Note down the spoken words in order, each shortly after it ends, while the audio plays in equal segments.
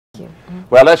you.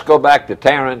 Well, let's go back to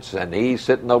Tarrance, and he's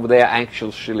sitting over there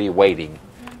anxiously waiting.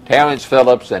 Tarrance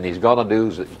Phillips, and he's going to do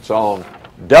the song,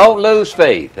 Don't Lose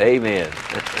Faith. Amen.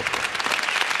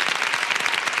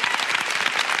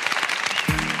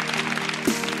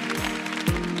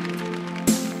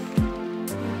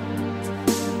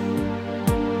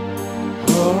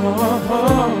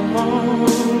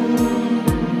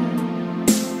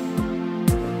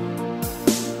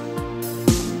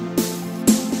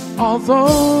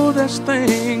 Although there's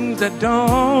things that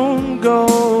don't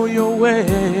go your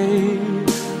way,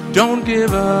 don't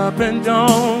give up and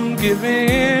don't give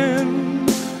in.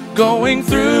 Going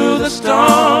through the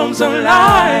storms of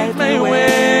life may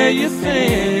wear you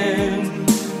thin.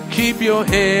 Keep your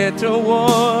head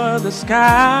toward the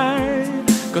sky,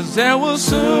 'cause there will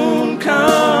soon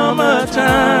come a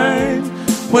time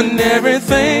when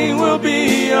everything will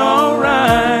be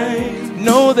alright.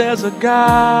 Know there's a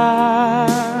God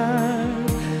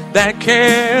that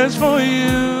cares for you.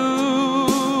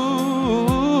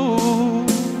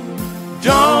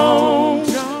 Don't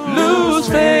lose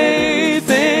faith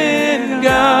in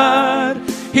God.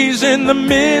 He's in the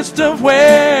midst of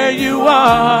where you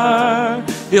are.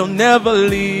 He'll never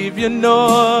leave you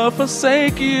nor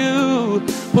forsake you.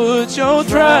 Put your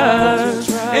trust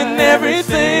in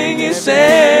everything He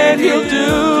said He'll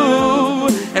do,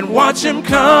 and watch Him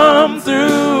come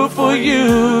through for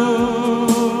you.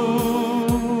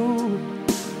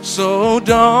 So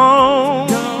don't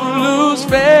lose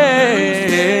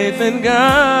faith in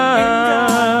God.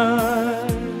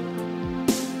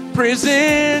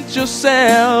 Present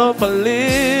yourself a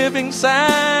living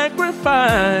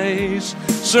sacrifice.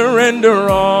 Surrender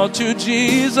all to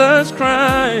Jesus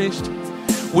Christ.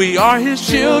 We are His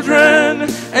children,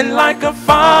 and like a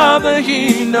father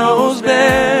He knows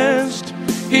best.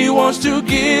 He wants to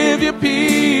give you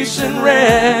peace and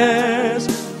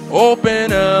rest.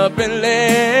 Open up and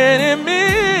let Him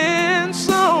in.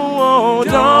 So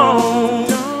don't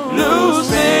lose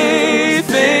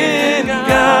faith in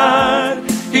God.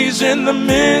 He's in the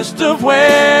midst of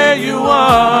where you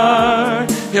are.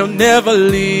 He'll never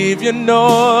leave you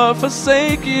nor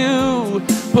forsake you.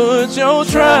 Put your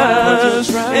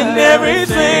trust in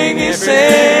everything He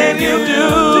said He'll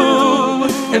do,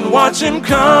 and watch Him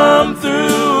come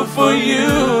through for you.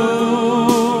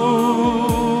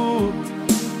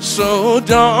 So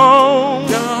don't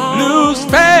lose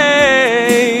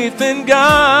faith in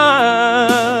God.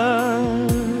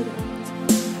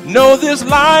 Know this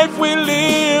life we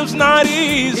live's not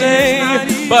easy,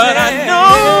 but I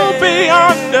know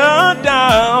beyond a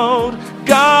doubt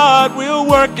God will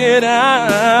work it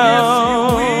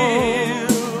out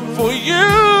for you.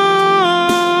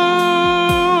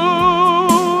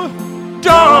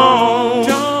 Don't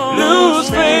lose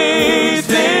faith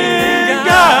in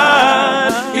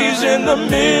God. He's in the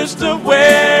midst of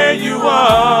where you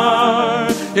are.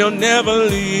 He'll never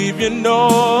leave you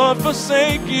nor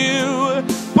forsake you.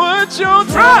 Put your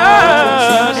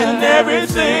trust in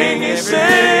everything He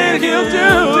said He'll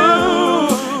do,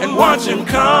 and watch Him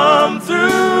come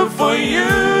through for you.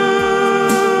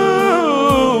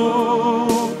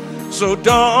 So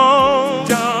don't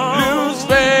lose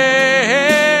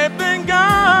faith in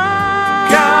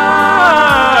God.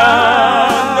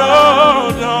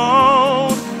 No,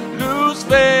 don't lose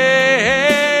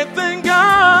faith in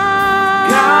God.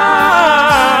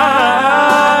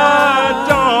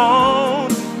 Don't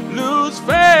lose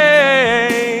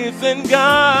faith in God.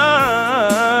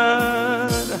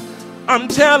 I'm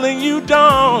telling you,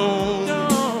 don't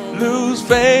lose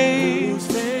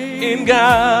faith in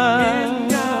God.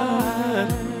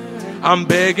 I'm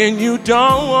begging you,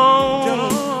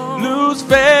 don't lose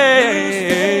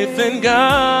faith in God.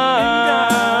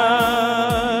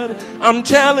 I'm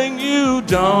telling you,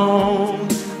 don't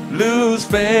lose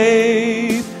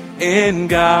faith in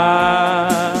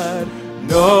God.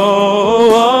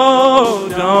 No,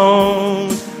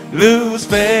 don't lose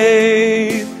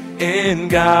faith in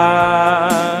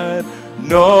God.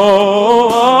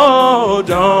 No,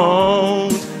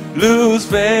 don't lose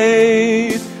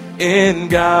faith in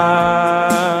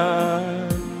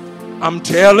God. I'm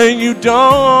telling you,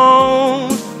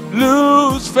 don't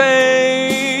lose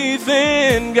faith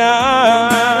in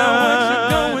God.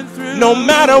 No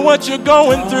matter what you're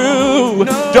going through,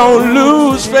 don't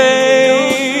lose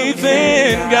faith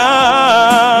in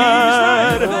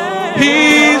God.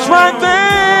 He's right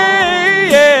there,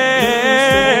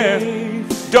 yeah.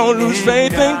 Don't lose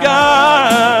faith in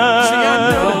God.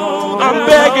 I'm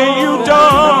begging you,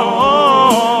 don't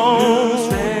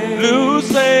lose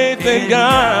faith in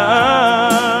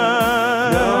God.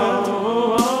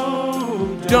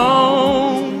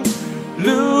 Don't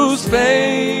lose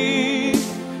faith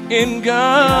in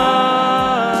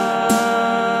God.